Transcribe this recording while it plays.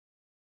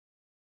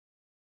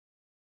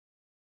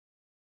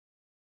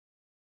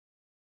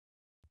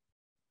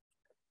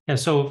Yeah,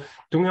 so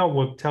Dongyeap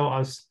will tell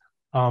us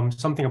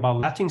something about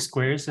Latin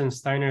squares and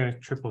Steiner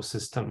triple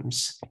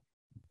systems.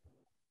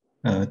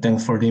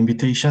 Thanks for the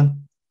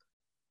invitation.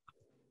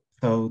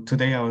 So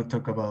today I will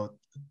talk about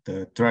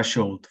the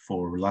threshold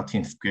for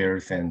Latin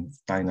squares and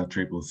Steiner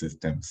triple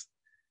systems.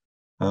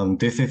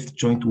 This is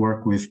joint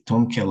work with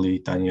Tom Kelly,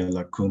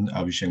 Daniela Kuhn,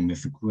 Abhishek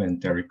Mesuku,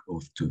 and Derek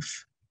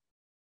Oosthuus.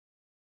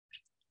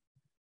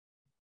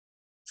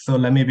 So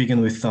let me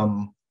begin with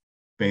some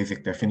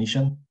basic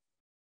definition.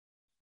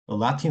 A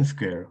Latin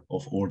square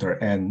of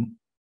order n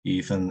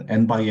is an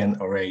n by n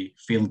array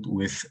filled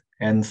with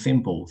n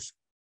symbols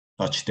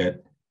such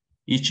that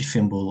each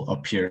symbol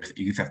appears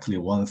exactly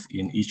once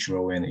in each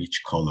row and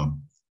each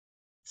column.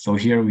 So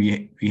here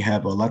we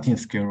have a Latin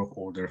square of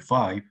order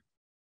 5,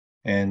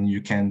 and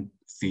you can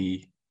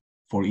see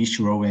for each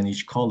row and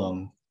each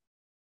column,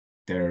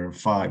 there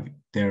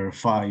are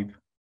five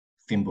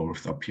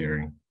symbols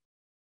appearing.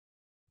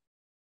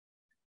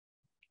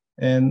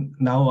 And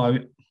now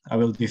I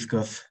will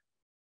discuss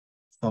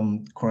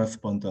some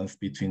correspondence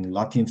between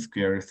Latin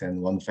squares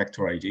and one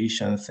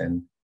factorizations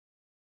and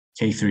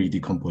K3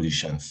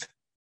 decompositions.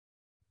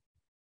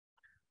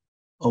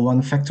 A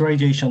one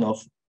factorization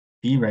of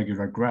the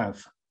regular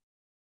graph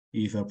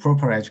is a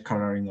proper edge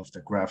coloring of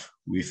the graph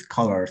with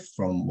colors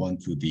from 1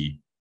 to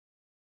D.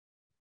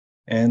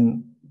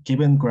 And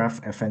given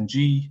graph f and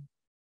g,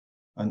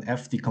 an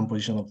F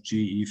decomposition of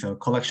G is a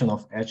collection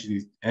of edge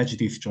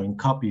disjoint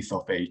copies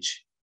of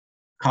H,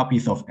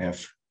 copies of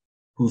F,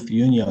 whose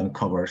union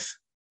covers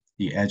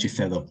the edge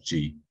set of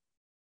G.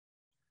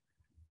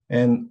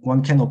 And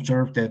one can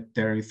observe that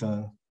there is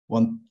a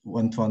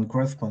one-to-one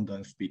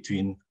correspondence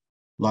between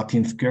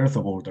Latin squares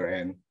of order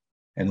n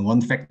and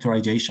one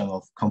factorization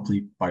of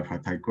complete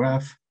bipartite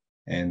graph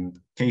and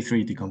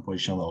K3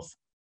 decomposition of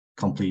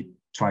complete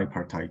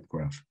tripartite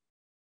graph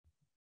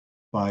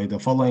by the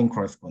following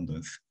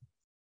correspondence.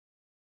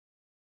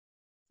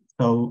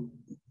 So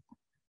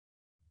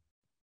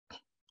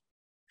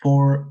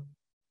for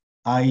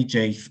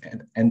ij's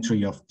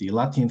entry of the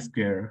Latin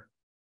square,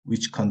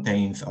 which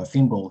contains a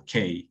symbol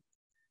k,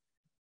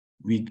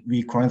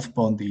 we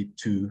correspond it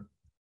to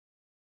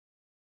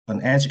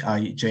an edge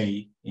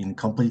ij in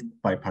complete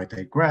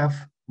bipartite graph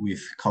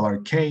with color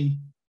k,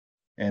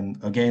 and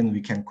again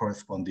we can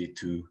correspond it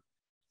to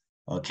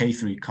a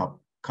K3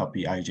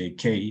 copy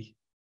ijk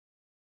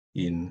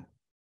in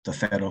the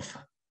set of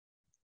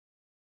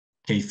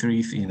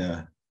K3s in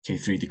a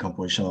K3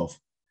 decomposition of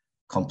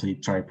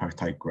complete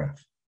tripartite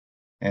graph.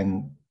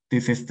 And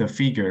this is the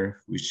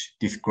figure which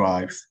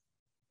describes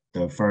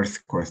the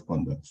first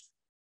correspondence.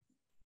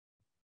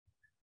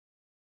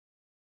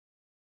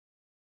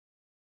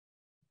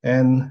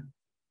 And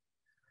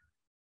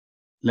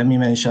let me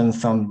mention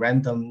some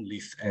random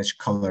least edge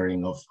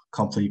coloring of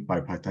complete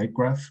bipartite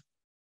graph.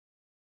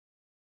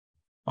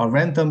 A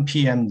random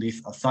PM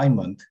least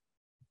assignment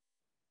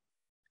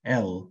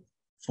L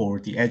for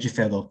the edge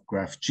set of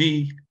graph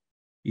G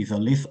is a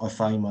least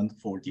assignment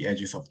for the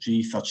edges of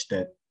G such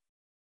that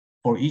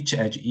for each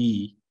edge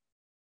E,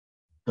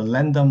 the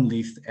random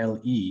least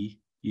LE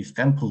is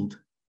sampled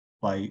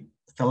by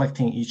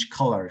selecting each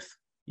colors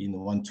in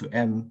 1 to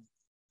m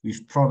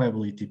with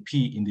probability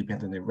P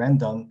independently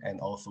random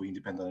and also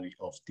independently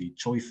of the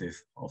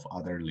choices of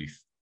other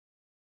lists.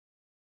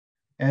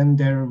 And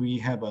there we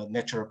have a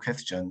natural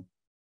question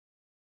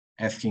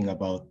asking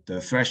about the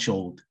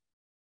threshold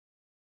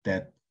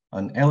that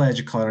an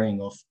L-edge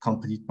coloring of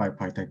complete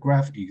bipartite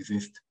graph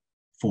exists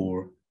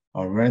for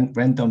a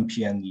random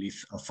PN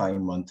list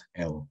assignment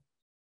L.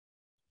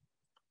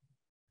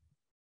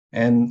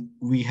 And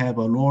we have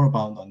a lower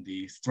bound on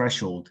the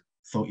threshold.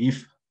 So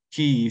if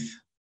P is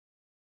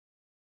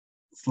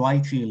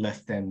slightly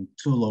less than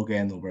 2 log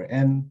n over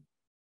n,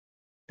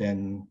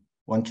 then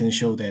one can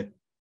show that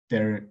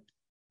there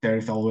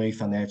is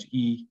always an edge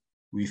E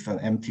with an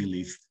empty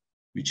list,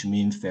 which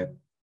means that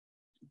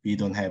we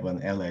don't have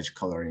an L-edge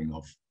coloring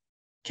of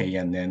K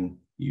and N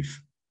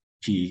if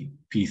P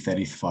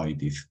satisfies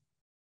this.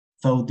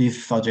 So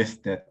this suggests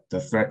that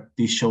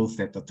this shows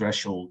that the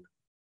threshold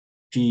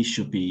P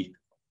should be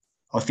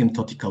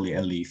asymptotically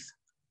at least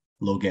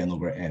log n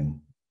over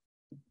n.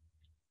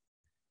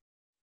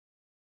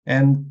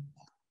 And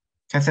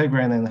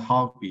Casselgren and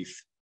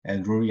H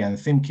and Luria and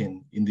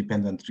Simkin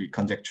independently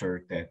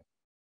conjectured that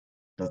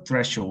the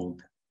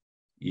threshold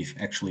is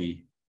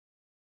actually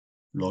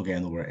log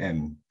n over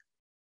n.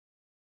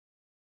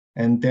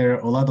 And there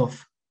are a lot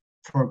of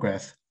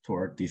progress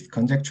toward this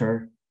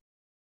conjecture,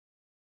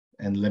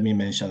 and let me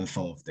mention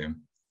some of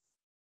them.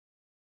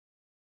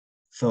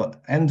 So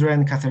Andre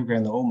and Casselgren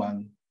and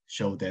Oman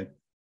show that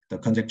the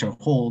conjecture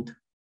holds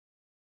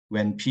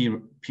when P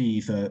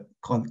is a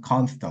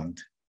constant.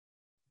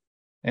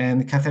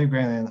 And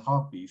Casselgren and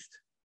H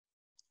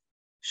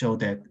show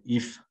that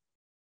if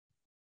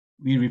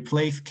we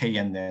replace K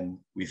and N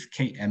with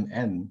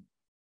KMN,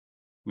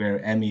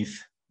 where M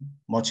is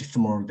much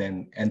smaller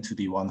than n to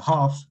the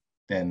 1/2,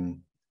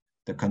 then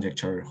the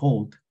conjecture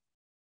holds.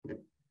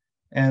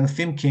 And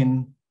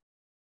Simkin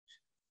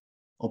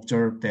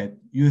observed that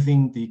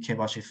using the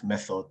Kevash's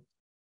method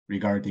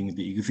regarding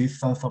the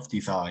existence of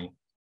design,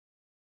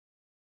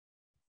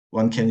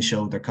 one can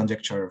show the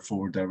conjecture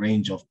for the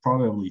range of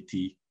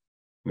probability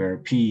where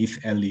P is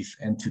at least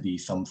n to the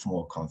some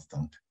small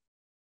constant.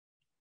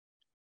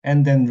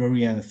 And then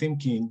Luria and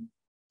Simkin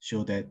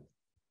show that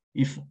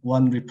if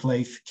one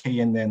replaces K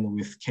and N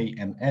with K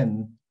and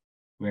N,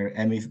 where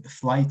M is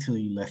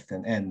slightly less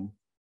than N,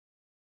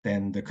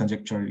 then the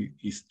conjecture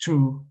is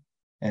true.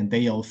 And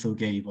they also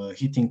gave a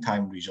heating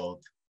time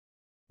result,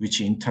 which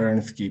in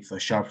turn gives a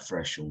sharp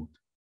threshold.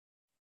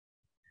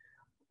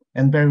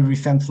 And very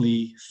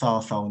recently,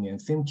 Sawhney and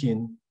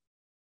Simkin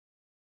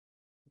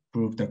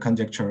proved the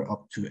conjecture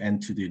up to n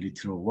to the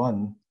literal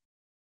 1,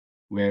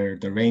 where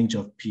the range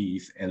of P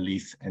is at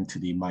least n to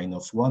the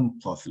minus 1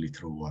 plus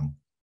literal 1.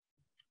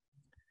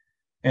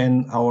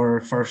 And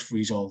our first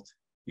result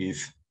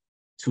is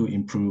to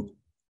improve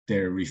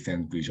their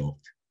recent result.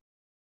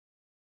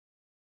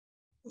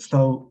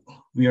 So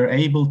we are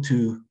able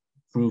to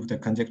prove the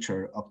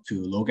conjecture up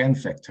to log n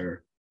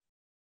factor,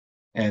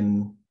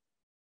 and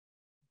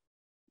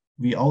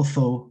we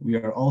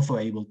are also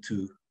able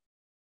to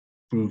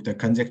prove the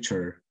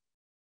conjecture,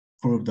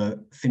 prove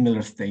the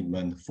similar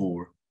statement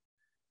for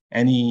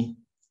any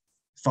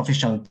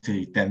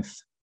sufficiently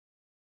dense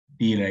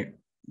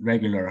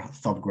regular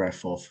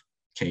subgraph of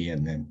K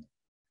and N.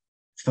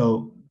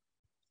 So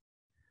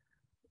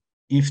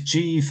if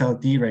G is a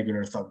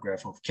deregular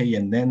subgraph of K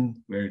and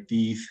N, where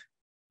D is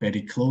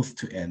very close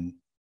to N,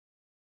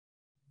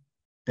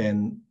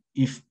 then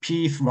if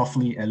P is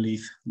roughly at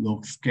least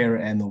log square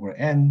N over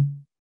N,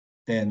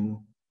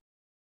 then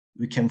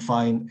we can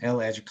find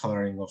L edge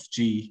coloring of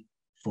G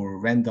for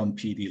random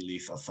PD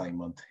leaf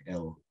assignment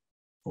L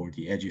for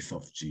the edges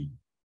of G.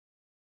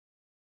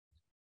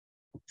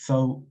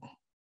 So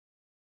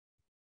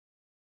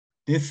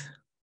this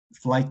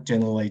slight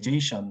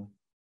generalization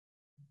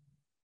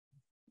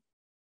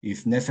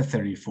is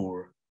necessary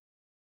for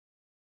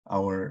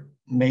our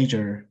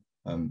major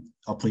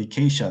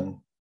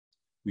application,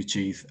 which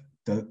is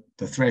the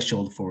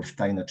threshold for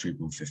Steiner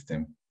triple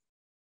system,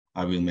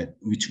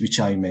 which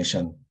I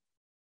mention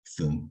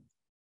soon.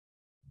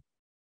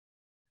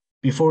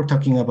 Before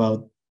talking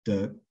about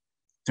the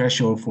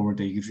threshold for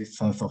the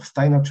existence of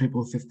Steiner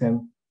triple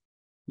system,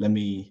 let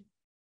me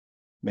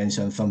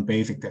mention some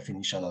basic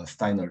definition on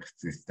Steiner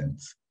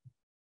systems.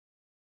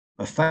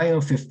 A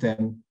Steiner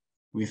system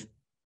with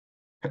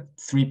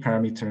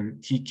 3-parameter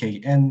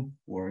TKN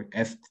or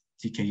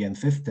STKN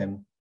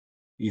system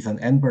is an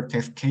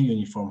n-vertex K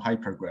uniform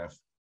hypergraph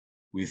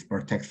with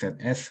vertex set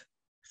S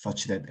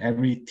such that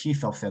every T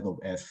subset of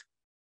S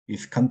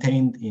is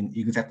contained in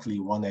exactly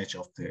one edge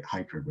of the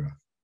hypergraph.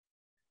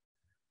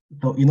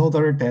 So in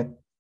order that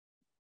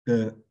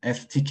the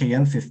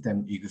STKN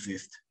system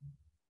exists,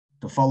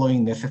 the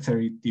following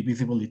necessary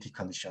divisibility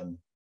condition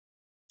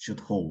should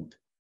hold,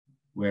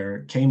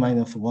 where K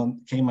minus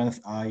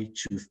I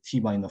choose T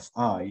minus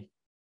I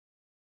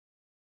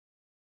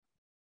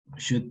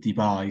should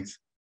divide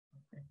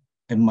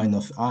M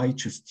minus I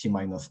choose T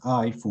minus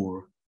I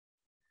for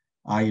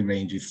I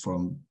ranges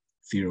from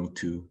 0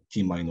 to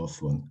T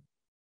minus 1.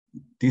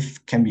 This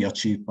can be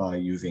achieved by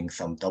using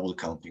some double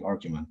counting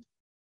argument.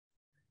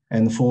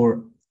 And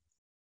for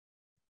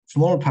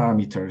small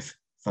parameters,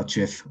 such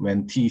as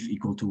when T is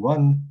equal to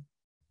 1,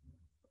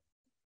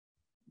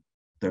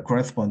 the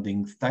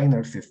corresponding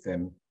Steiner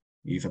system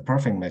is a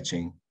perfect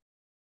matching.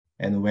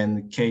 And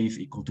when K is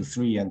equal to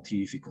 3 and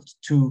T is equal to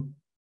 2,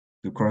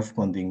 the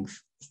corresponding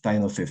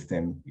Steiner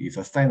system is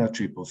a Steiner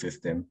triple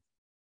system,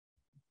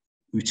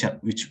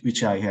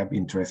 which I have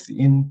interest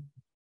in.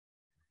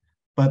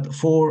 But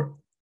for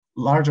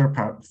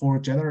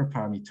general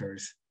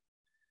parameters,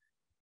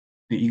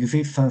 the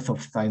existence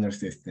of Steiner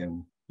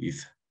system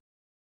is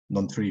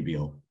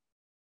non-trivial.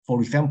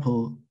 For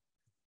example,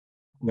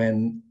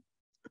 when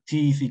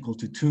T is equal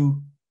to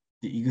 2,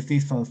 the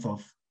existence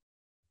of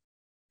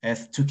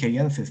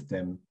S2KN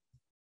system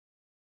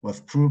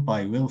was proved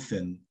by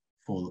Wilson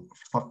for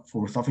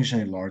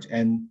sufficiently large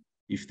n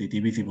if the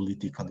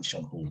divisibility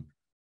condition holds.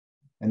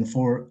 And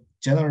for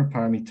general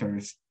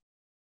parameters,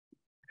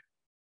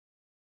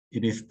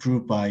 it is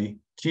proved by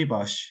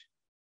Kibash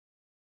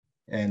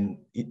and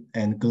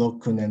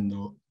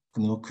Glokun,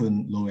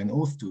 Low, and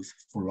Ostus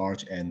for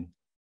large n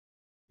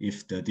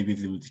if the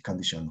divisibility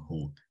condition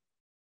hold.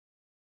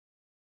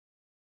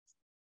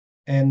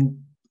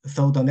 And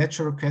so the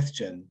natural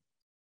question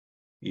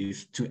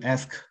is to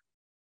ask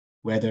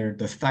whether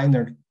the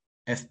Steiner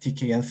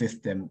STKN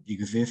system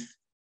exists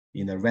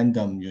in a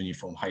random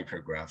uniform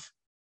hypergraph,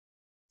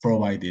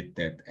 provided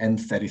that n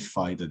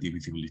satisfy the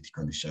divisibility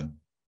condition.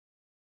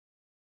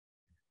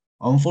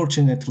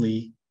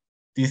 Unfortunately,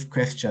 this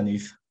question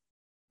is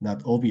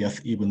not obvious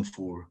even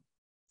for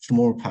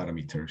small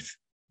parameters.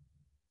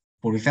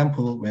 For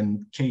example,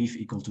 when K is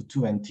equal to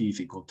 2 and T is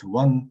equal to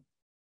 1,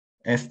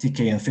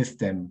 STKN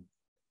system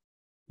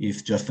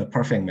is just a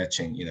perfect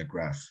matching in a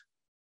graph.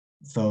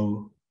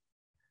 So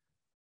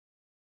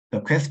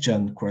the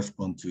question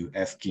corresponds to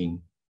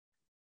asking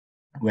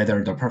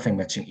whether the perfect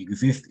matching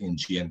exists in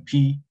G and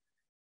P,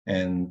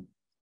 and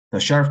the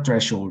sharp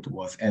threshold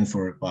was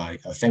answered by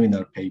a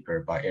seminal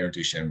paper by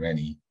Erdős and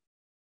Rennie.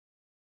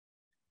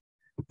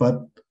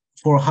 But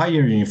for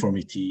higher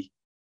uniformity,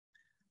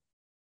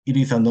 it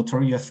is a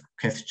notorious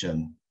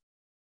question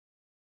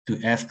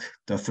to ask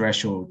the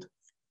threshold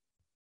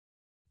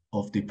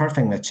of the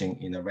perfect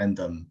matching in a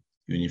random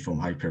uniform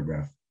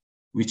hypergraph,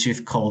 which is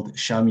called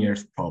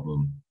Shamier's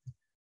problem.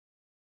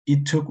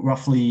 It took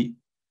roughly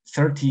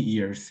 30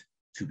 years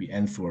to be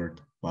answered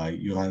by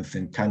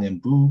Johansson, Kang,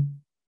 and Bu,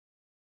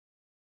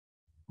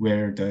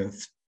 where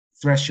the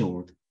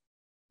threshold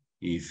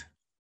is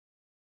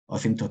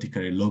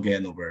asymptotically log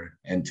n over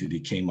n to the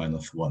k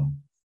minus 1.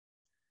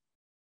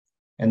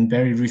 And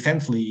very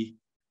recently,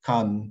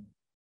 Kang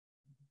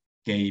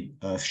gave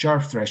a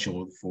sharp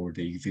threshold for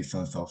the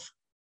existence of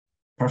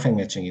perfect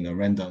matching in a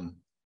random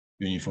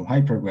uniform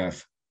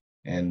hypergraph,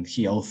 and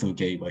he also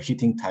gave a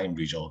heating time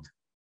result,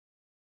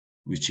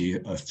 which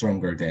is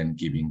stronger than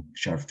giving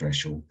sharp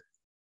threshold.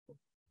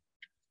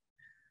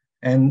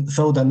 And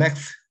so the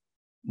next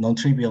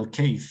non-trivial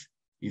case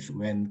is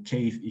when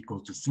k is equal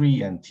to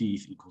 3 and t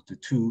is equal to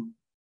 2,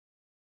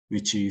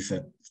 which is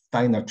a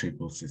Steiner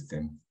triple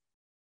system.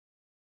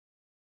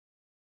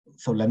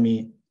 So let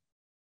me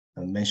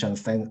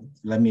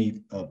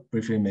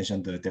briefly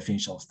mention the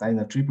definition of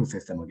Steiner triple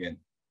system again,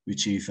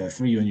 which is a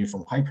 3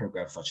 uniform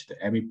hypergraph such that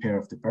every pair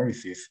of the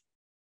vertices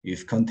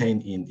is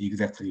contained in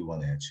exactly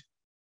one edge.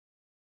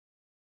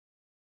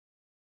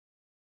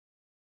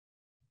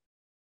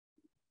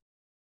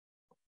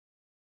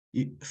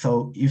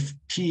 So if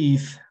P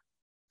is,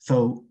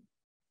 so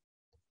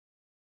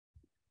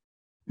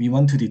we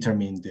want to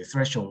determine the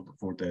threshold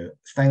for the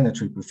Steiner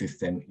triple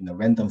system in a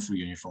random 3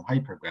 uniform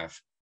hypergraph.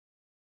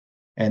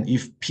 And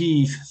if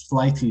P is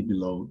slightly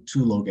below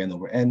 2 log n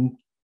over n,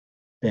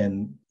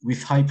 then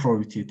with high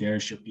probability, there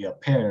should be a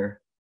pair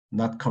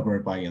not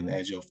covered by an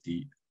edge of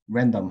the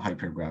random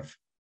hypergraph,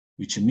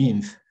 which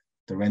means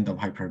the random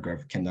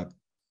hypergraph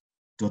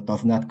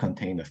does not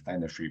contain a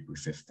Steiner triple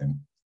system.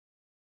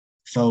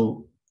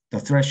 So the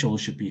threshold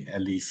should be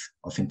at least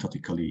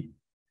asymptotically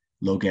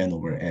log n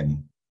over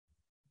n.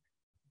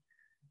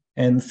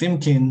 And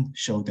Simkin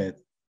showed that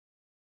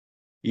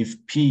if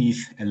P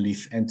is at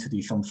least n to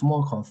the some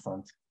small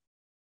constant,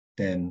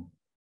 then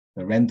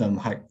the random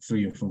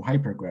 3 uniform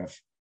hypergraph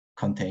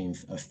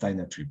contains a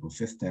Steiner triple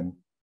system.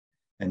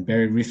 And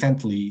very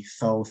recently,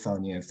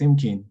 Sawhney and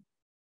Simkin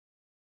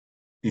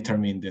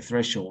determined the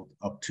threshold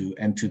up to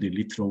n to the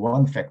literal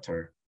 1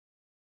 factor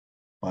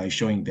by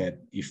showing that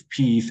if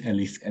P is at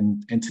least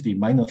n to the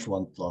minus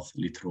 1 plus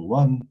literal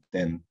 1,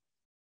 then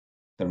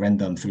the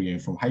random 3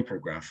 uniform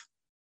hypergraph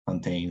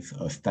contains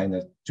a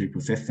Steiner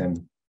triple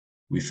system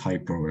with high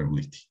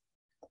probability.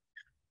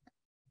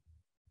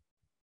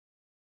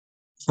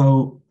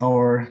 So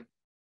our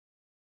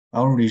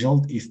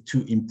result is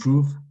to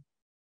improve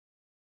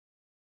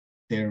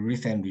their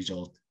recent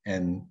result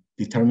and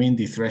determine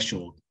the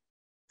threshold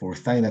for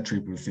Steiner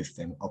triple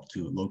system up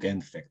to log n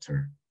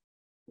factor.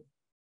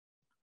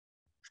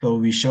 So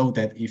we show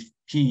that if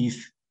P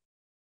is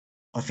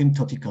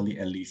asymptotically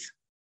at least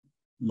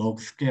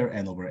log square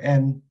n over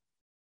n,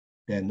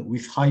 then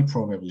with high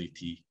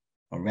probability,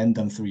 a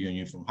random 3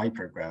 uniform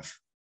hypergraph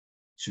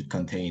should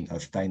contain a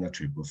Steiner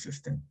triple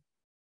system.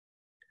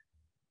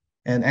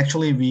 And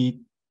actually,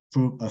 we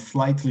prove a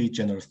slightly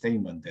general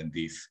statement than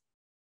this.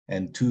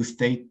 And to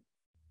state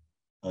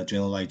a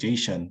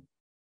generalization,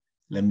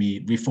 let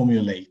me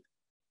reformulate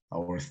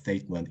our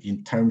statement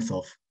in terms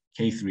of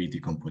K3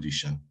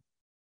 decomposition.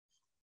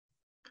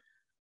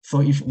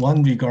 So if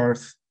one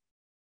regards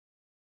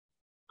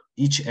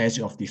each edge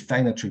of the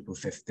Steiner triple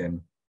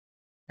system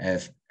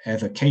as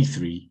a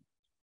K3,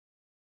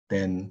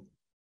 then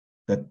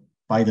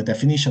by the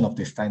definition of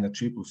the Steiner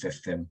triple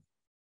system,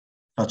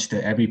 such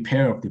that every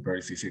pair of the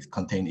vertices is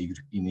contained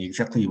in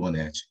exactly one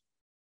edge,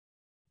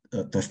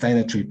 the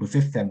Steiner triple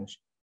system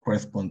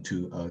corresponds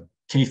to a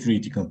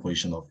K3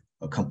 decomposition of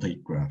a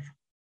complete graph.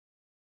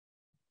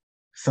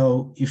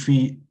 So if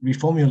we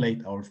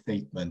reformulate our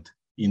statement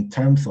in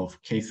terms of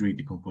K3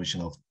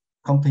 decomposition of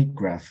complete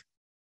graph,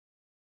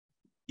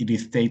 it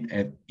is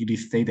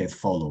stated as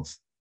follows.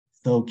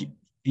 So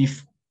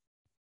if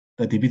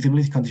the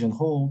divisibility condition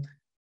hold,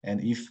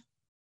 and if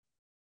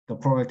the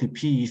probability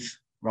P is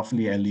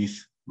roughly at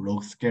least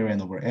log square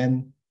n over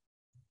n,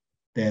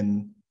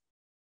 then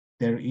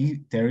there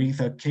is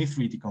a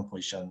K3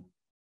 decomposition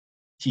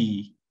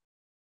T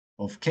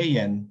of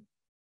Kn,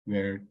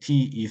 where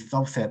T is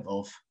subset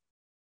of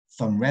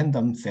some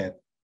random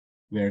set,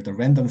 where the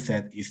random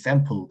set is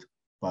sampled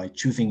by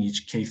choosing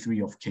each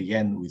K3 of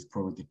Kn with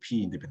probability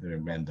P independent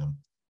and random.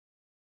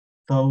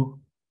 So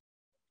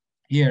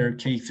here,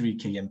 K3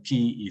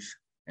 KnP is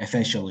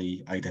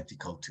essentially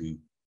identical to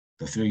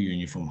the 3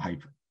 uniform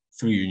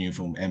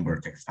n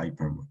vertex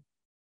hypergraph,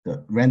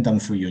 the random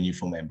 3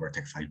 uniform n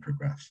vertex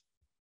hypergraph.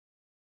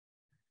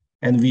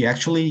 And we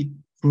actually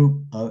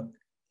prove a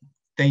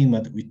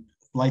statement with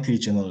slightly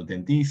general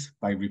than this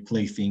by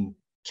replacing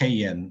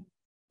Kn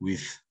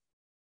with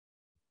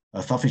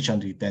a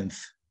sufficiently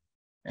dense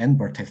n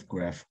vertex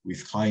graph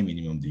with high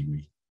minimum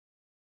degree.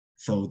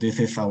 So this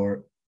is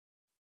our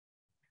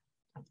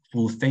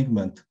full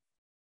statement.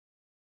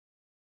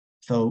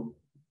 So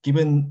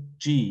given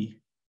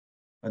G,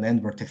 an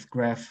n-vertex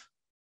graph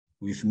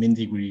with mean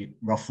degree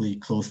roughly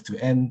close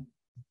to n,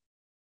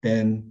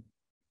 then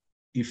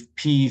if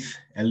P is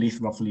at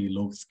least roughly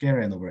log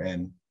square n over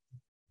n,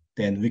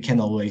 then we can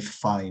always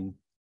find,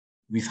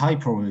 with high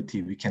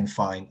probability, we can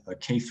find a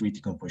K3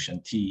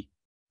 decomposition T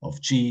of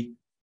G,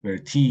 where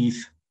T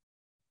is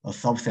a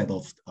subset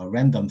of a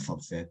random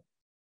subset,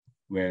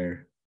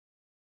 where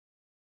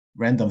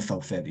random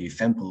subset is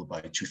sampled by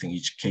choosing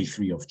each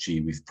K3 of G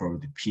with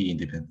probability P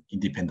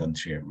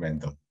independently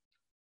random.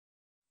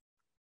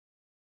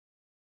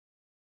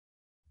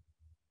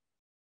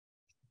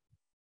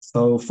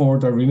 So for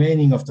the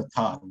remaining of the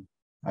time,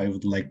 I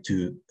would like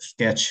to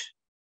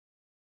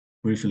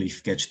briefly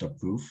sketch the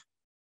proof.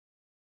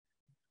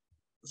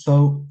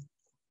 So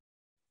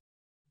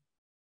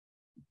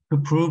to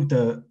prove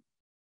the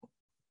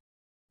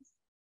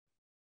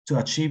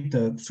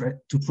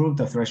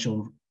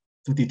threshold,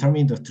 to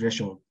determine the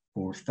threshold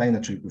for Steiner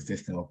triple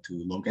system up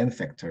to log n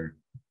factor,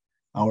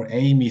 our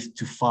aim is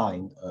to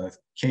find a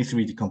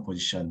K3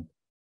 decomposition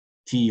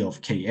T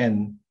of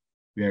Kn,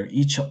 where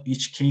each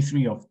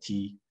K3 of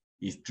T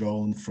is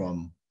drawn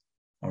from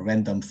a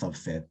random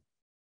subset,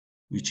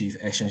 which is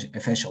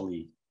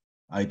essentially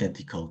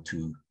identical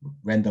to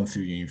random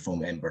through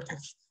uniform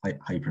n-vertex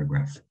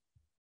hypergraph.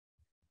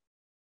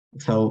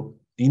 So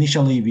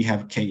initially we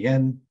have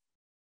Kn,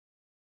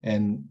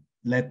 and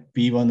let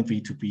B1,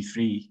 B2,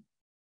 B3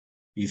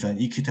 is an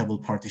equitable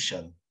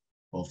partition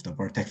of the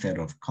vertex set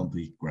of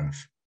complete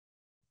graph,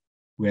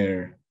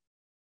 where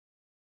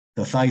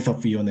the size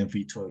of V1 and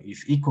V2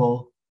 is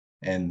equal,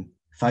 and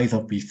size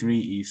of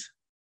V3 is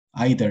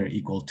either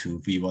equal to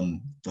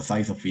V1, the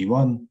size of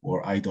V1,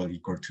 or either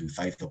equal to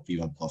size of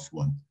V1 plus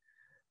 1.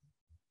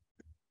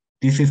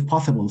 This is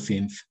possible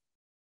since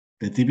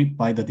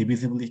by the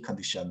divisibility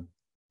condition,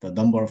 the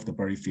number of the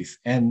vertices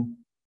n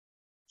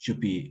should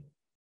be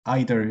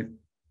either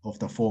of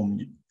the form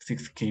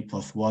 6k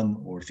plus 1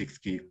 or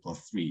 6k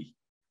plus 3.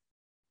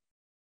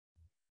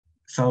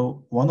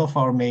 So one of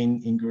our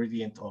main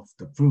ingredients of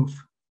the proof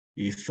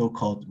is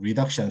so-called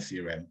reduction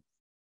theorem,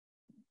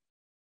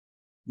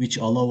 which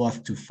allow us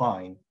to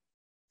find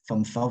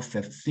some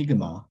subset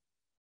sigma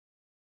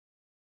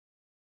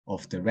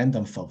of the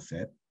random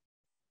subset,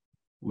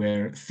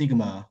 where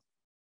sigma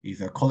is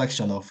a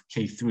collection of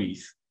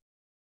K3s,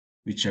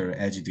 which are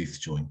edge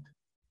disjoint.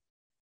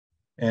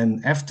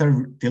 And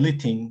after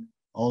deleting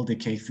all the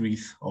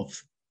K3s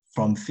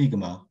from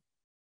sigma,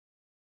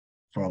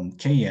 from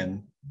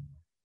Kn,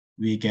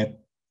 we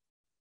get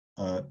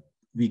a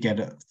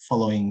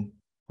following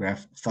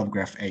graph,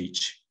 subgraph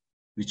H,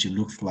 which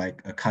looks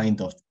like a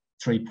kind of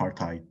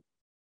tripartite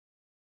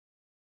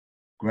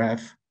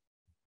graph,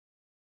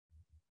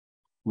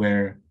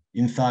 where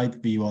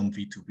inside V1,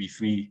 V2,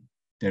 V3,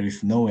 there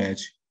is no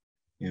edge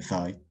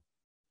inside.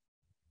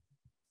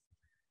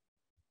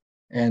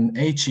 And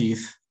H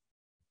is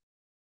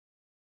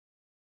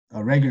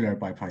a regular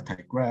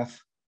bipartite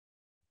graph,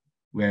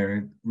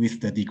 where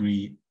with the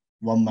degree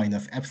 1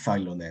 minus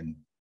epsilon n,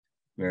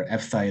 where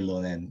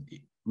epsilon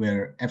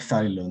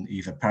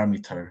is a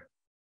parameter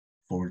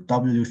for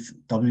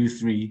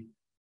W3,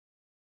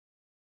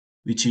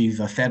 which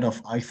is a set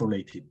of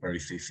isolated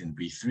vertices in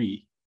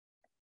V3.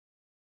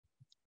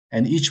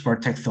 And each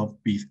vertex of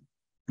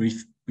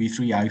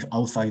V3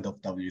 outside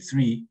of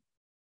W3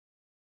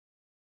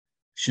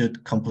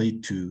 should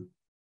complete to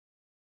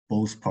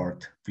both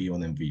part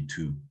V1 and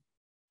V2.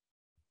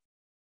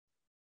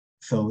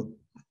 So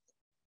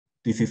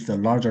this is the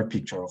larger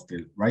picture of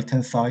the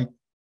right-hand side.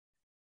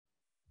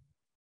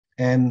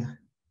 And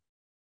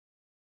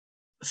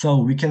so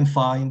we can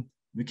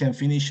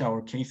finish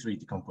our K3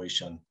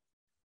 decomposition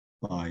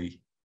by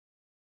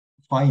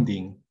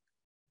finding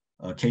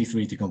a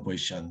K3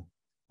 decomposition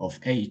of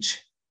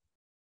H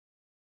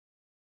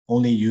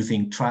only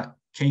using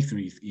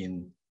K3s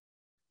in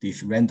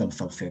this random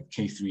subset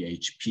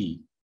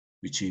K3HP,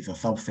 which is a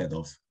subset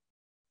of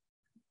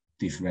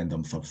this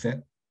random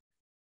subset.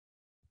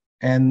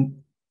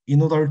 And in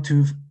order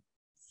to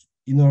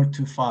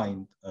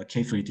find a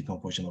K3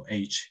 decomposition of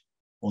H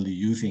only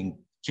using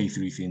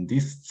K3s in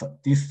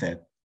this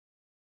set,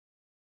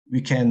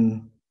 we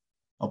can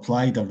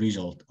apply the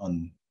result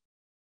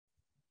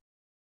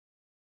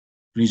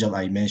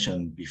I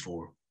mentioned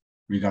before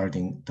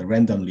regarding the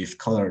random list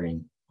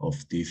coloring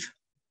of this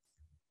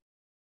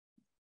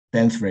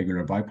dense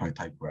regular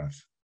bipartite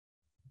graph.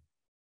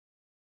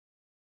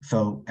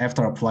 So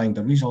after applying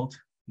the result,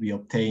 we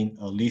obtain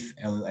a least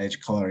edge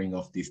coloring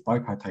of this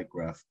bipartite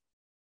graph,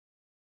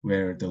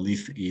 where the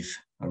list is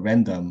a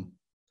random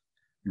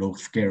log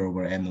square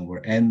over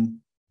n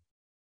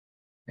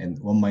and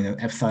 1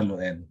 minus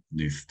epsilon n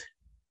list.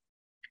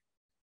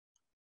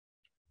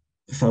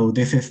 So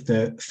this is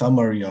the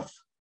summary of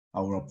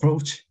our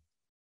approach.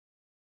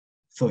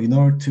 So in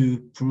order to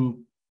prove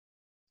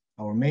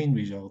our main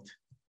result,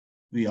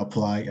 we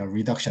apply a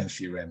reduction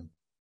theorem,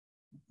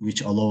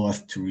 which allows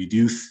us to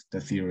reduce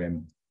the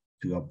theorem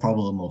to a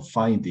problem of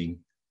finding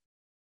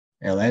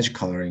L edge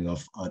coloring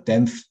of a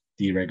dense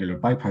deregular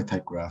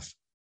bipartite graph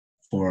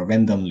for a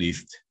random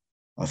list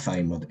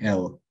assignment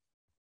L.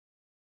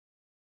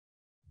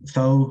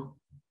 So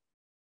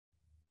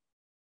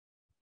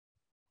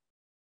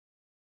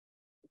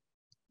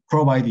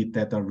provided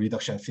that the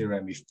reduction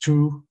theorem is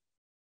true,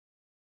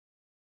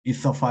 it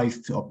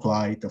suffices to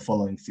apply the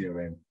following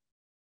theorem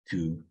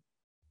to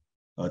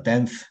a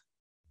dense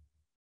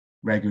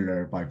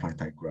regular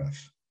bipartite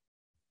graph.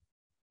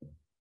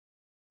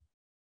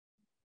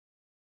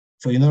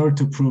 So in order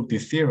to prove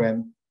this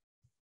theorem,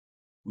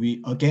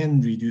 we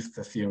again reduce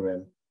the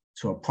theorem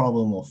to a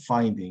problem of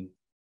finding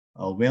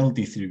a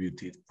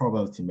well-distributed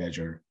probability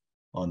measure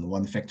on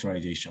one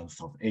factorizations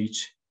of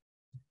H.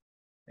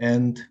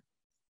 And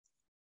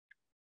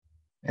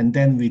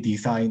then we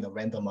design a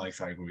randomized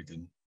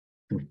algorithm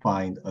to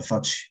find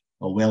such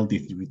a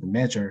well-distributed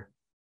measure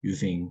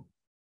using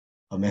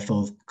a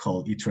method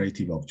called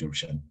iterative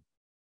absorption.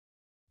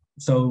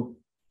 So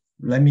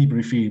let me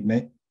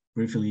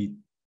briefly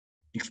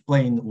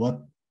explain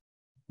what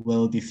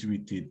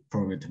well-distributed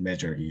probability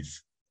measure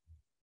is.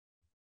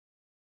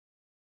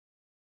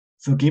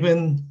 So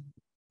given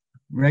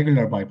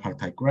regular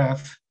bipartite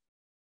graph,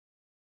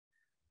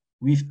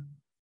 we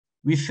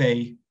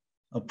say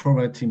a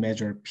probability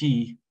measure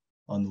P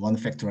on one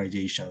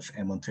factorizations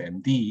M1 to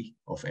MD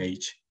of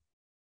H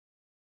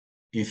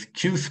is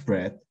Q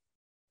spread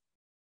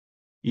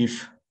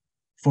if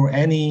for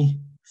any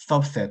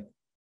subset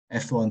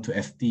S1 to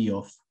SD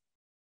of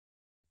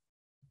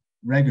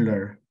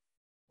regular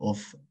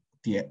of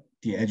the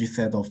edge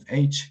set of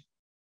H,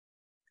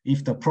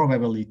 if the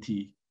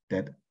probability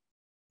that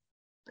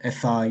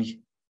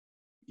Si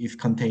is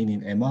contained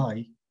in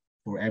Mi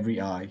for every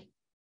I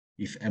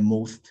is at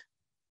most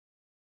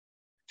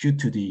Q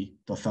to the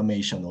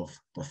summation of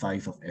the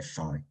size of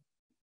Si.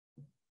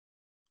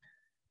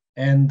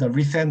 And the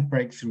recent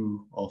breakthrough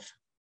of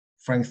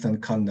Frankston,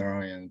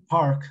 Conner, and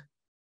Park,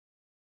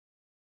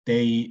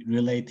 they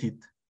related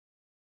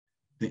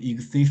the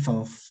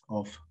existence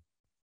of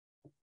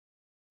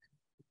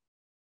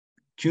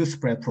Q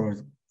spread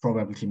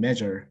probability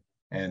measure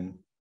and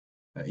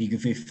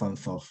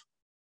existence of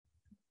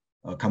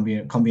a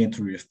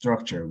combinatorial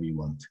structure we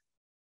want.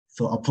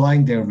 So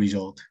applying their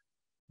result,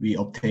 we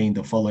obtain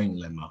the following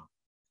lemma.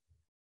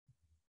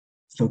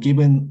 So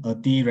given a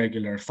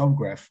deregular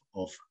subgraph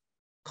of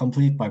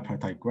complete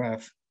bipartite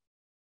graph,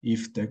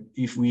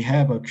 if we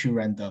have a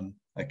Q-random,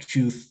 a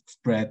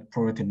Q-spread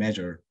probability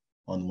measure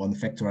on one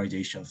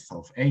factorization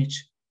of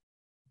H,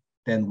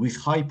 then with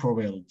high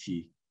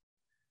probability,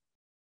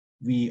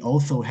 we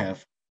also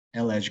have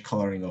L edge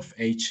coloring of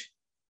H,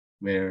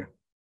 where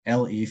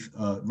L is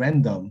a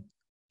random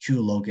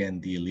Q log n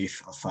d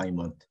list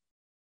assignment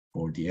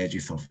for the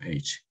edges of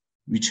H,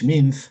 which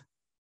means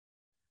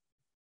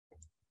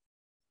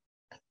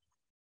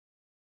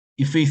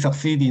if we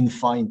succeed in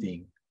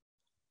finding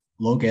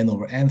log n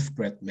over n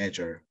spread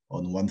measure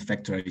on one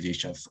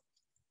factorization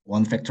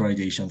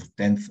of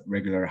dense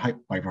regular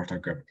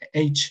bipartite graph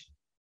H,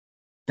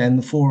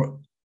 then for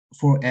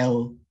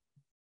L,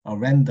 a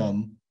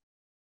random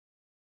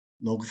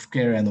log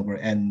square n over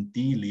n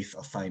d list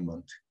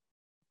assignment,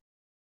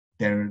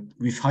 there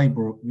with high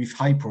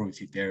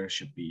probability there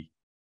should be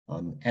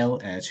an L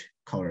edge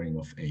coloring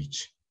of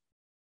H.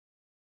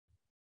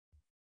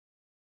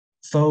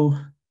 So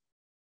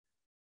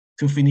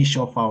to finish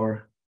off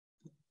our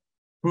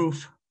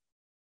proof,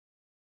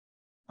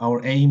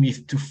 our aim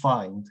is to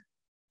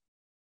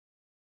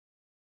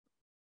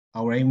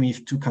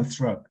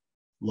construct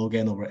log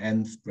n over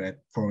n spread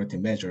probability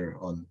measure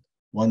on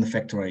one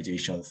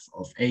factorization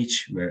of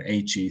H, where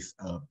H is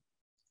a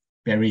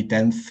very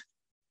dense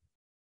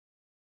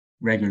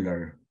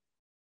regular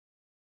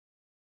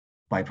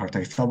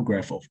bipartite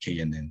subgraph of K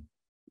and N.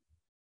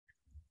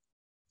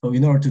 So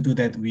in order to do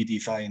that, we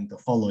designed the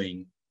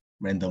following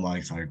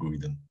randomized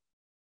algorithm.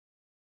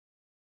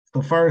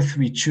 So first,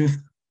 we choose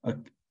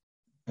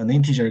an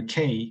integer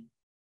K,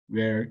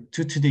 where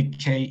 2 to the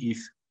K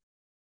is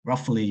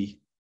roughly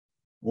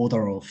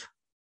order of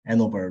n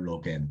over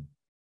log n.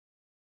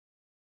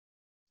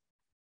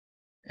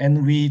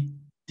 And we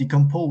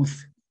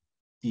decompose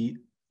the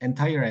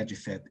entire edge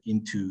set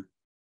into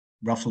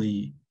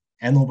roughly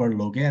n over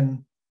log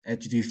n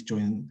edge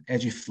disjoint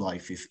edge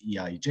slices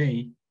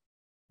Eij,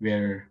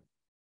 where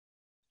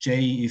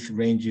j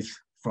ranges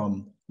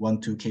from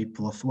 1 to k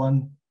plus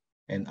 1,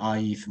 and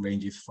I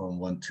ranges from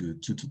 1 to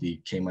 2 to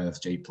the k minus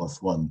j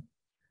plus 1.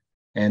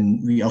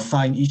 And we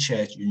assign each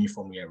edge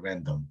uniformly at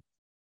random.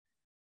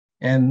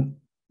 And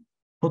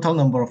total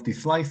number of the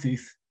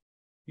slices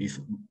is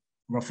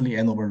roughly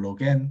n over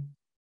log n.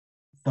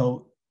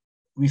 So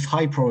with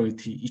high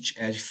probability, each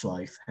edge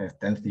slice has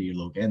density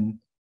log n,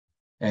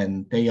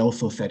 and they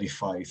also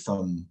satisfy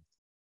some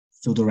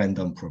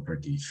pseudo-random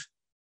properties.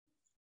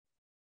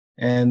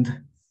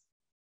 And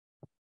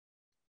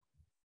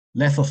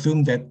let's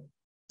assume that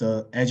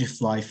the edge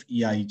slice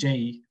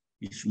Eij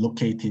is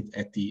located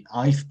at the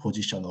ith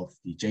position of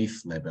the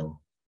jth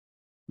level,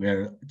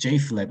 where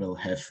jth level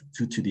has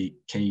 2 to the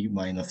k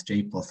minus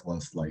j plus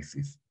 1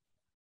 slices.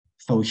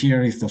 So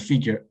here is the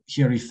figure,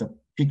 here is the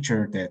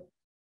picture that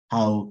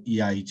how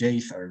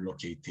EIJs are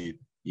located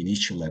in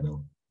each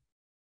level.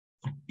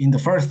 In the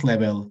first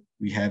level,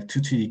 we have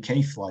 2 to the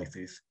k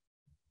slices.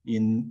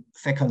 In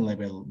second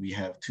level, we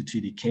have 2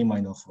 to the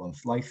k-1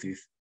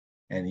 slices.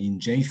 And in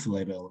J's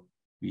level,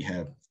 we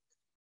have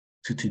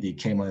 2 to the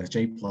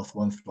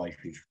k-j+1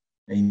 slices.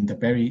 And in the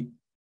very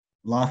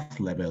last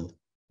level,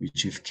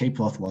 which is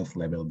k+1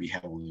 level, we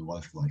have only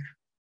one slice.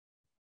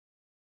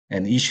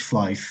 And each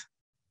slice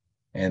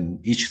is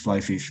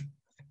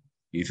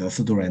a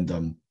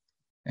pseudorandom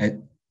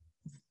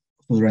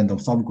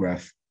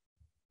subgraph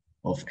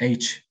of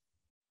H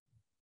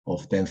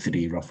of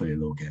density roughly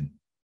log n.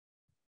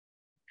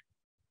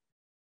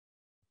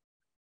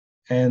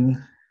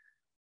 And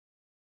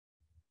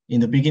in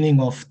the beginning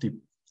of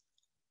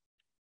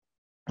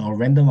our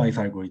randomized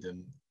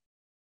algorithm,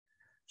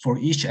 for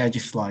each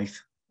edge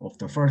slice of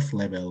the first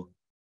level,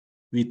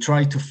 we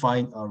try to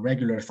find a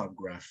regular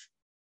subgraph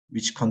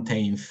which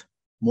contains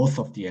most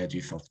of the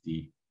edges of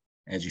the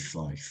edge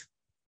slice.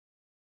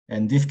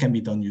 And this can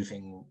be done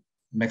using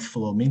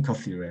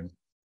Maxwell-Minkowski theorem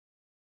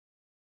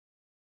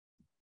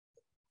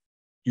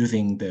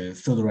using the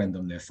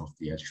pseudorandomness of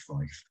the edge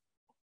slice.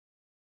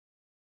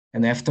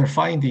 And after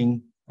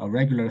finding a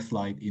regular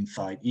slice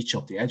inside each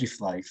of the edge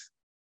slices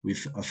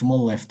with a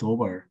small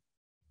leftover,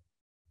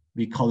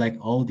 we collect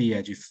all the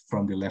edges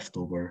from the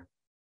leftover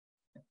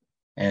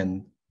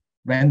and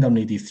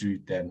randomly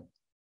distribute them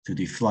to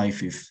the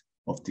slices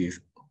of this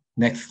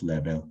next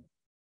level.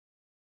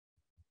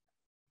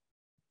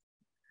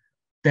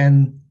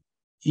 Then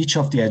each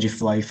of the edge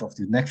slices of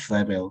the next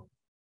level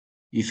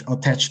is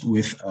attached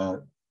with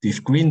this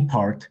green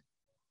part,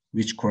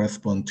 which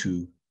corresponds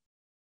to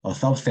a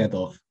subset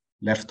of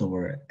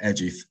leftover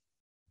edges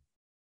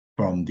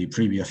from the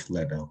previous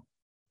level.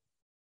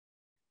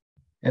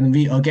 And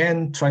we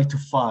again try to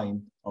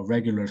find a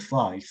regular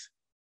slice,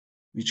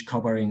 which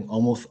covering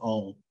almost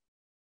all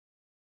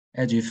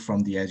edges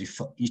from the edges,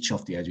 each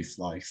of the edge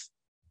slice.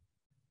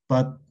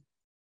 But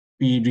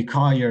we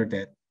require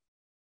that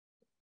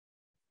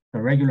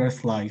the regular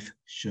slice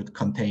should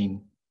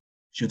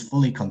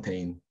fully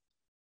contain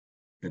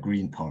the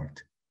green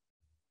part.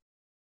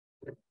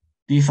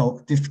 This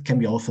can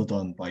be also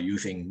done by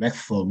using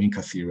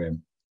Maxwell-Minkowski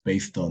theorem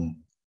based on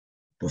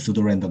the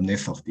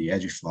pseudorandomness of the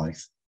edge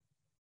slice.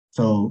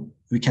 So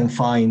we can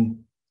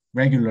find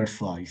regular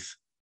slice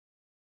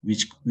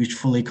which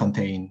fully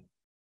contain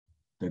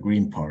the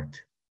green part.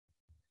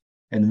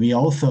 And we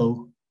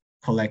also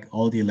collect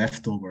all the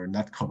leftover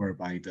not covered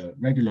by the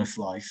regular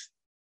slice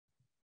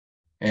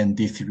and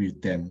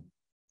distribute them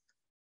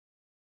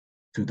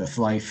to the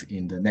slice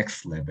in the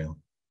next level.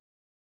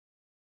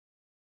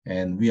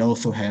 And we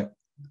also have,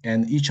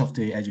 and each of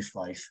the edge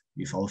slice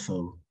is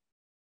also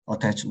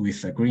attached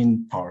with a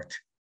green part,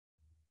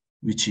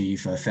 which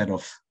is a set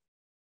of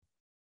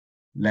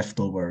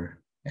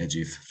leftover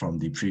edges from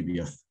the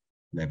previous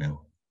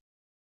level.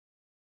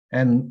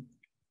 And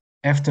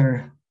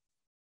after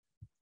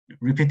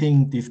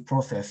repeating this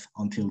process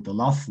until the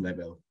last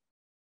level,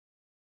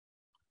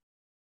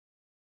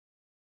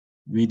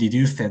 we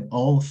deduce that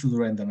all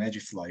pseudorandom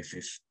edge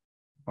slices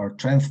are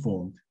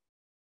transformed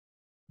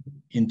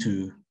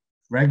into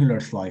regular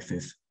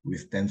slices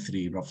with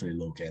density roughly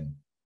log n.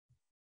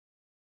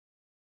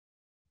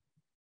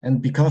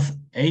 And because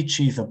H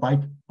is a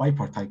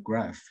bipartite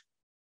graph,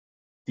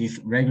 this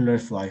regular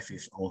slice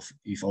is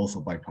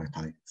also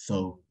bipartite.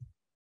 So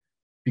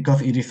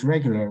because it is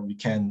regular, we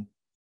can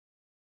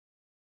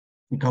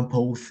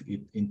decompose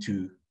it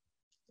into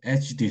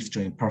edge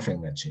disjoint perfect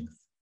matchings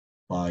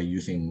by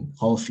using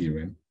Hall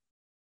theorem.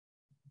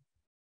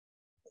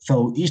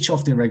 So each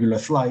of the regular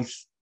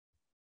slices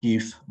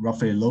gives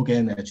roughly log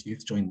n edge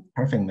disjoint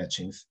perfect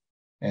matchings.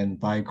 And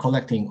by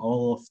collecting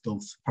all of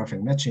those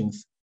perfect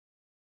matchings,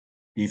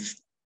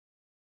 this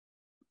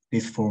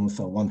forms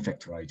a one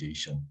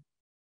factorization.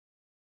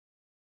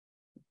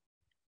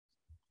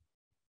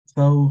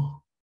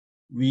 So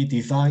we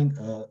designed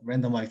a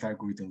randomized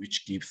algorithm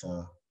which gives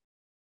a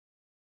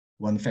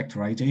one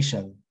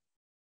factorization,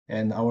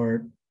 and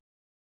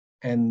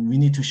we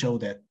need to show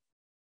that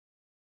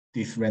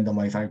this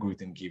randomized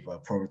algorithm gives a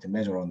probability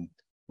measure on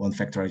one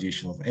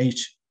factorization of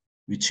H,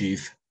 which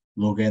is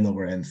log n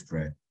over n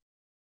spread.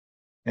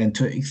 And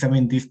to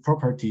examine this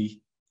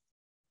property,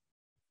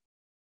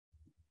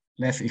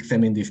 let's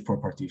examine this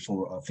property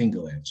for a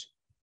single edge.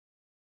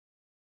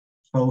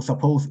 So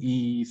suppose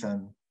E is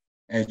an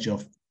edge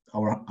of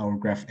our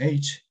graph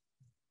H,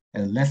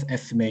 and let's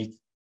estimate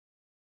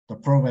the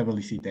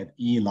probability that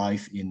E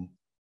lies in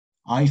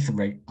ith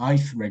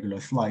regular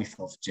slice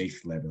of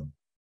J's level.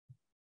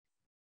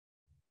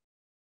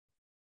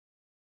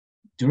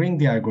 During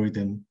the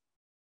algorithm,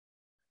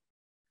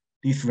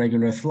 this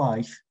regular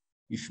slice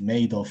is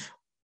made of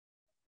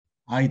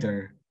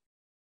either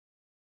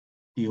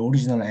the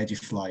original edge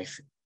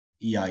slice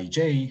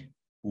EIJ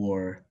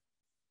or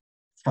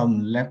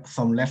some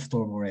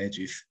leftover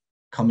edges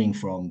coming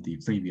from the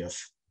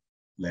previous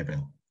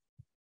level.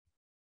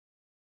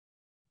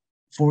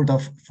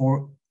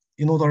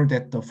 In order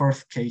that the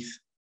first case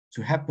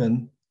to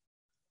happen,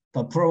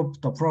 the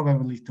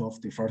probability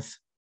of the first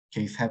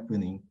case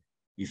happening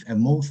is at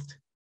most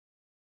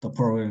the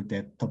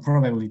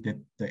probability that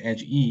the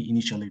edge E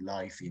initially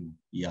lies in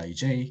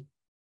EIJ,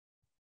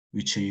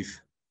 which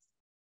is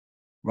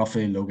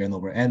roughly log n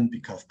over n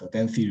because the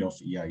density of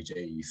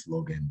EIJ is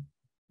log n.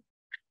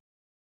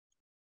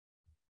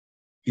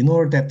 In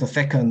order that the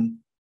second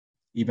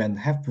event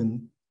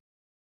happen,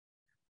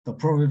 the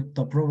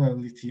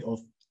probability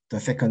of the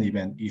second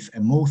event is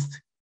at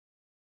most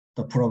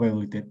the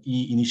probability that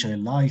E initially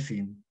lies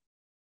in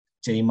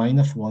J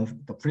minus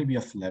 1, the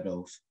previous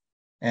levels,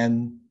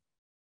 and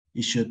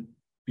it should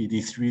be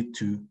distributed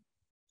to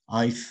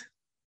ith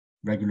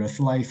regular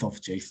slice of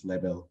J's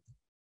level.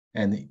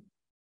 And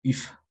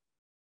if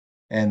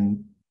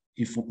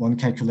one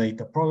calculate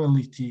the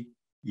probability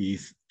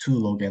is 2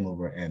 log n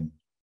over n.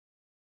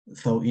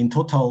 So in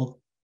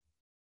total,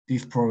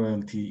 this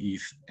probability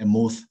is at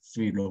most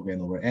 3 log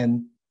n over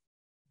n.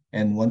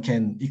 And one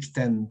can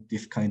extend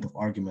this kind of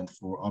argument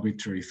for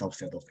arbitrary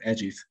subset of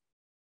edges,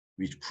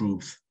 which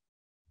proves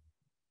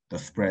the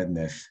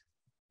spreadness.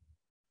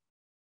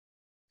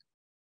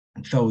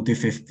 So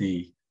this is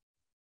the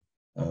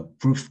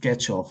proof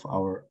sketch of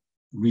our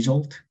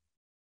result.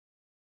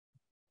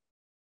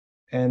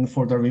 And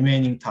for the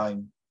remaining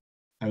time,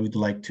 I would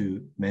like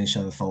to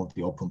mention some of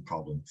the open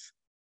problems.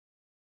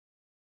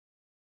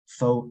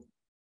 So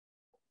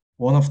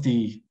one of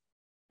the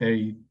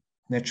very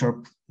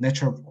natural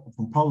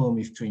open problem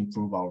is to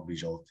improve our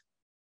result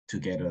to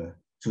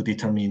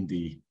determine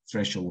the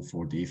threshold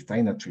for the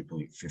Steiner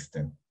triplet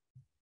system.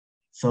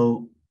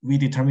 So we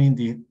determine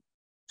the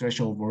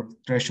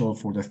threshold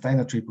for the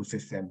Steiner triplet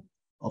system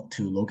up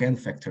to log n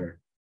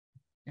factor,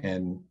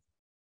 and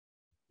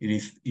it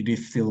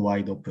is still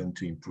wide open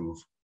to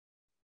improve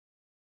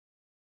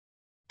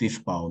this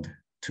bound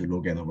to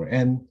log n over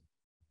n.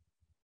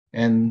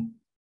 And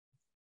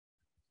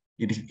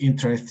it is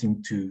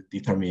interesting to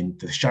determine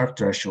the sharp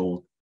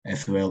threshold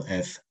as well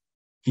as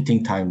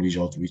heating time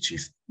result, which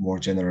is more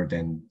general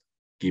than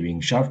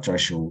giving sharp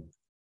threshold.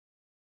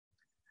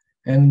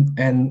 And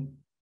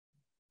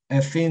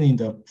as seen in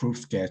the proof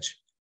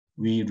sketch,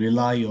 we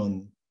rely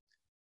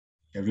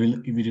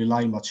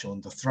much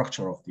on the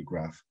structure of the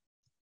graph.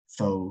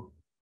 So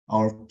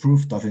our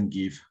proof doesn't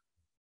give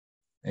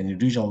any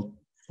result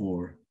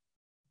for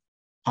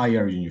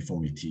higher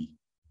uniformity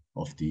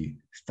of the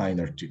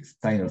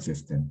Steiner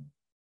system.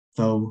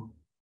 So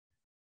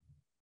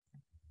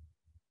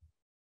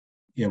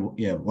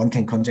one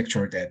can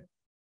conjecture that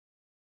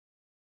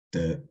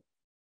the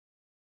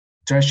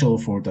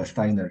threshold for the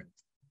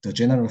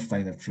general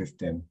Steiner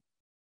system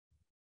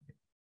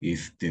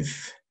is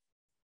this.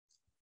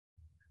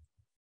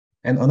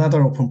 And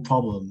another open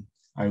problem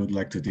I would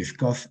like to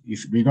discuss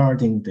is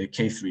regarding the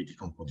K3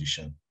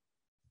 decomposition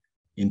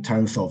in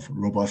terms of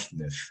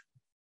robustness.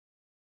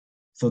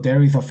 So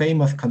there is a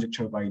famous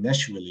conjecture by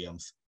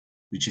Nash-Williams,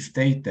 which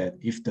states that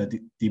if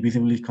the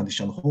divisibility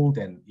condition hold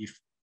and if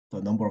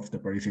the number of the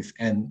vertices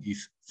n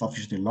is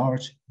sufficiently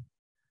large,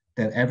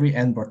 then every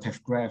n vertex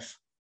graph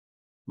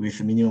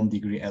with minimum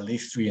degree at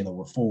least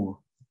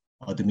 3n/4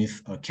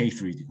 admits a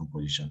K3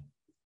 decomposition.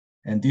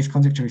 And this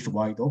conjecture is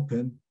wide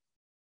open,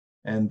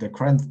 and the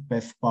current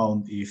best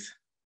bound is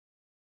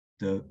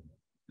the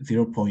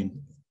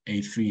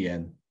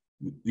 0.83n,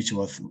 which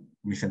was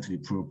recently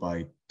proved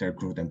by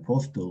Delgroot and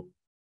Postel.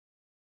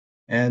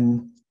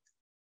 And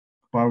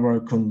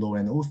Barber, Kunlo,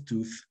 and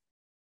Ostus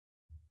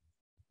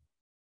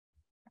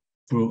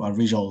prove a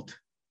result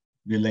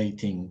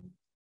relating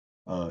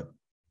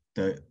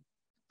the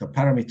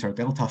parameter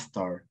delta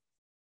star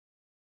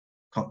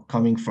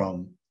coming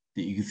from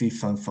the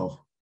existence of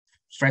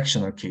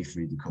fractional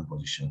K3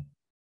 decomposition.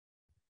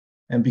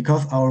 And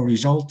because our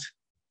result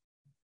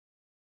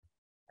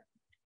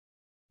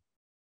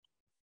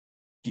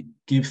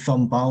gives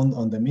some bound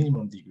on the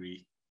minimum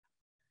degree,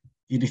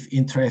 it is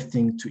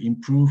interesting to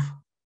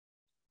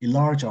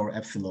enlarge our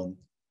epsilon,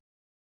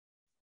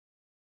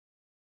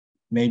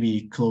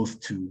 maybe close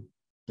to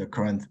the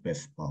current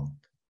best bound.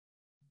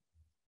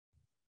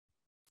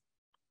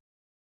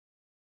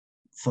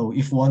 So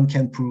if one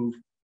can prove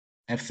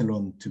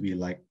epsilon to be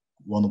like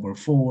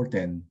 1/4,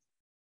 then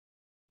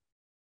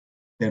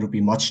that would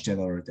be much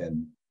general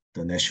than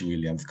the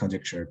Nash-Williams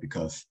conjecture,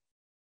 because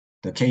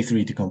the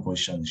K3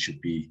 decomposition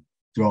should be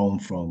drawn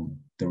from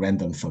the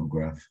random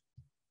subgraph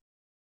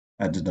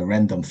at the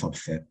random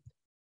subset,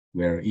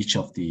 where each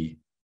of the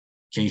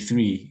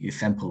K3 is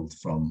sampled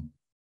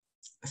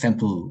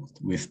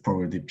with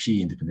probability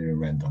P independently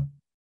random.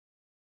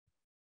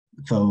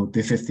 So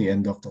this is the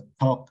end of the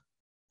talk.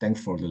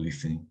 Thanks for the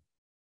listening.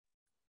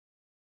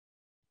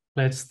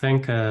 Let's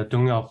thank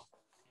Dongyeap.